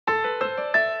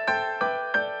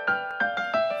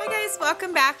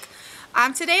welcome back.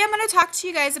 Today I'm going to talk to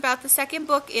you guys about the second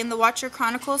book in the Watcher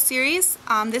Chronicles series.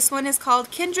 This one is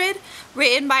called Kindred,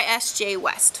 written by S.J.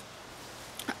 West.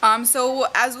 So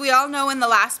as we all know, in the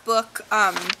last book,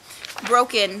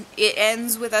 Broken, it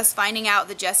ends with us finding out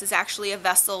that Jess is actually a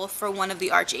vessel for one of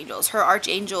the archangels. Her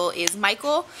archangel is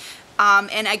Michael.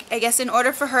 And I guess in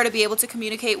order for her to be able to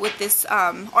communicate with this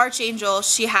archangel,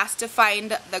 she has to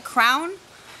find the crown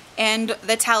and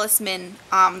the talisman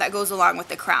that goes along with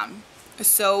the crown.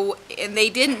 So, and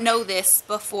they didn't know this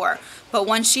before, but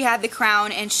once she had the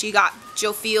crown and she got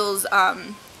Jophiel's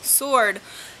sword,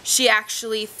 she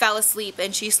actually fell asleep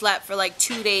and she slept for like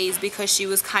 2 days because she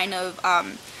was kind of,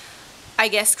 I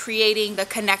guess, creating the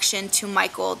connection to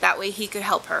Michael. That way he could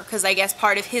help her, because I guess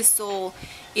part of his soul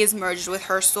is merged with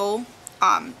her soul.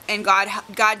 And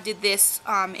God did this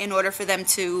in order for them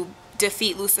to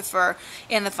defeat Lucifer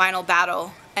in the final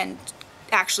battle and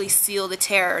actually seal the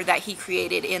terror that he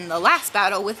created in the last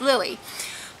battle with Lily.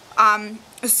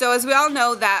 So as we all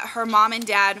know, that her mom and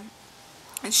dad,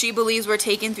 and she believes, were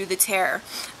taken through the terror.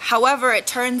 However, it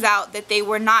turns out that they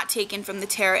were not taken from the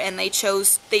terror, and they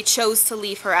chose to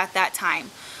leave her at that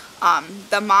time.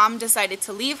 The mom decided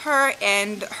to leave her,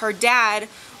 and her dad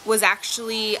was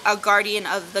actually a guardian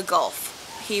of the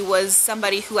Gulf. He was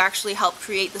somebody who actually helped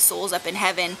create the souls up in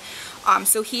heaven.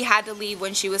 So he had to leave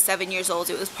when she was 7 years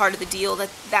old. It was part of the deal that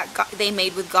they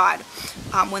made with God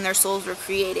when their souls were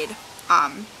created.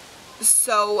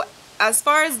 So as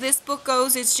far as this book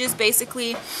goes, it's just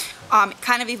basically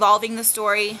kind of evolving the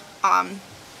story.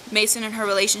 Mason and her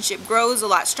relationship grows a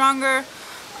lot stronger.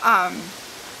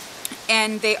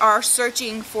 And they are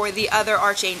searching for the other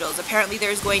archangels. Apparently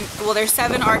there's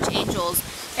 7 archangels,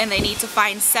 and they need to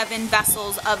find 7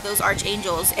 vessels of those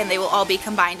archangels, and they will all be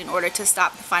combined in order to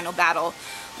stop the final battle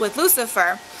with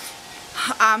Lucifer.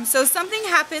 So something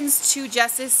happens to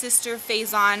Jess's sister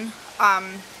Faison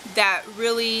that's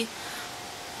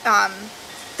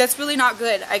really not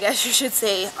good, I guess you should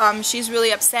say. She's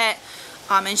really upset,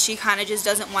 and she kind of just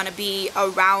doesn't want to be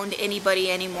around anybody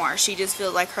anymore. She just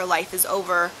feels like her life is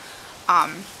over.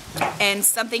 And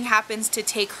something happens to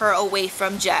take her away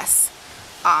from Jess.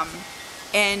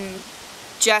 And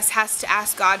Jess has to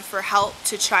ask God for help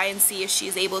to try and see if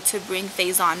she's able to bring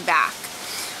Faison back.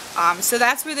 So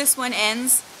that's where this one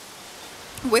ends,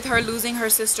 with her losing her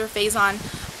sister Faison,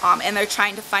 and they're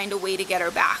trying to find a way to get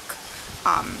her back.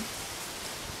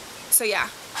 So yeah,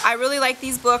 I really like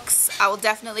these books. I will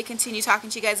definitely continue talking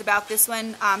to you guys about this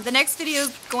one. The next video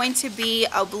is going to be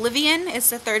Oblivion. It's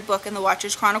the 3rd book in the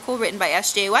Watcher's Chronicle, written by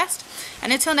S.J. West.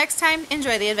 And until next time,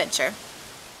 enjoy the adventure.